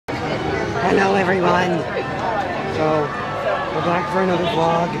Hello everyone! So, we're back for another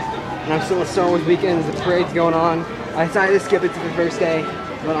vlog, and I'm still at Star Wars weekend. The parade's going on. I decided to skip it to the first day,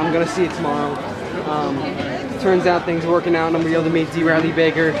 but I'm gonna see it tomorrow. Turns out things are working out, and I'm gonna be able to meet D. Bradley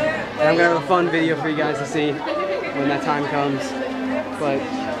Baker, and I'm gonna have a fun video for you guys to see when that time comes. But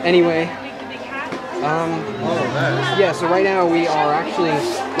anyway, yeah, so right now we are actually,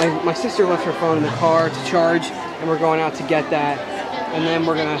 my sister left her phone in the car to charge, and we're going out to get that, and then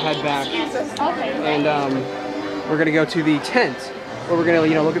we're gonna head back, and we're gonna go to the tent, where we're gonna,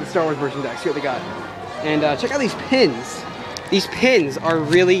 look at the Star Wars merchandise, see what they got, and check out these pins. These pins are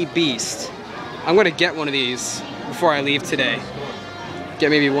really beast. I'm gonna get one of these before I leave today. Get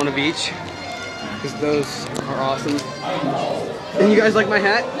maybe one of each, because those are awesome. And you guys like my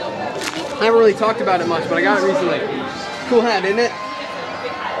hat? I haven't really talked about it much, but I got it recently. Cool hat, isn't it?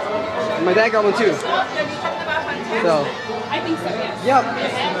 And my dad got one too. So. I think so, yes. Yep.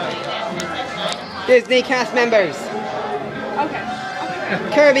 Disney cast members. Okay.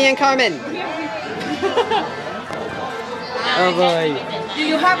 Kirby and Carmen. Oh boy. Do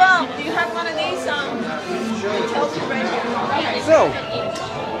you have one of these? Right here. So,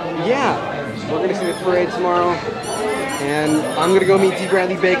 yeah, we're gonna see the parade tomorrow, and I'm gonna go meet D.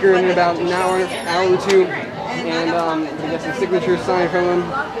 Bradley Baker in about an hour or two, and get some signatures signed from him.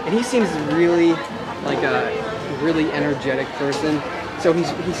 And he seems really like a really energetic person, so he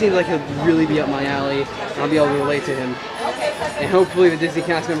seems like he'll really be up my alley, and I'll be able to relate to him. And hopefully the Disney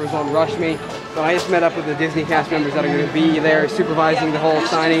cast members won't rush me. But I just met up with the Disney cast members that are going to be there supervising the whole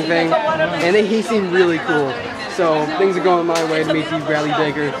signing thing, and he seemed really cool. So things are going my way to meet D. Bradley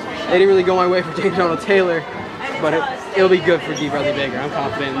Baker. They didn't really go my way for James Arnold Taylor, but it'll be good for D. Bradley Baker. I'm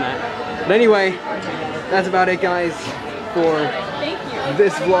confident in that. But anyway, that's about it, guys, for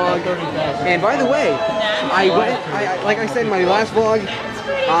this vlog. And by the way, like I said in my last vlog,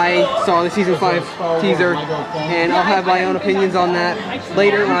 I saw the season 5 teaser, and I'll have my own opinions on that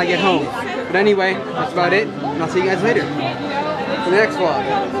later when I get home. But anyway, that's about it, and I'll see you guys later for the next vlog.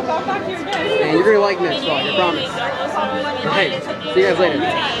 And you're gonna like next vlog, I promise. But hey, see you guys later.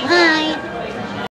 Bye.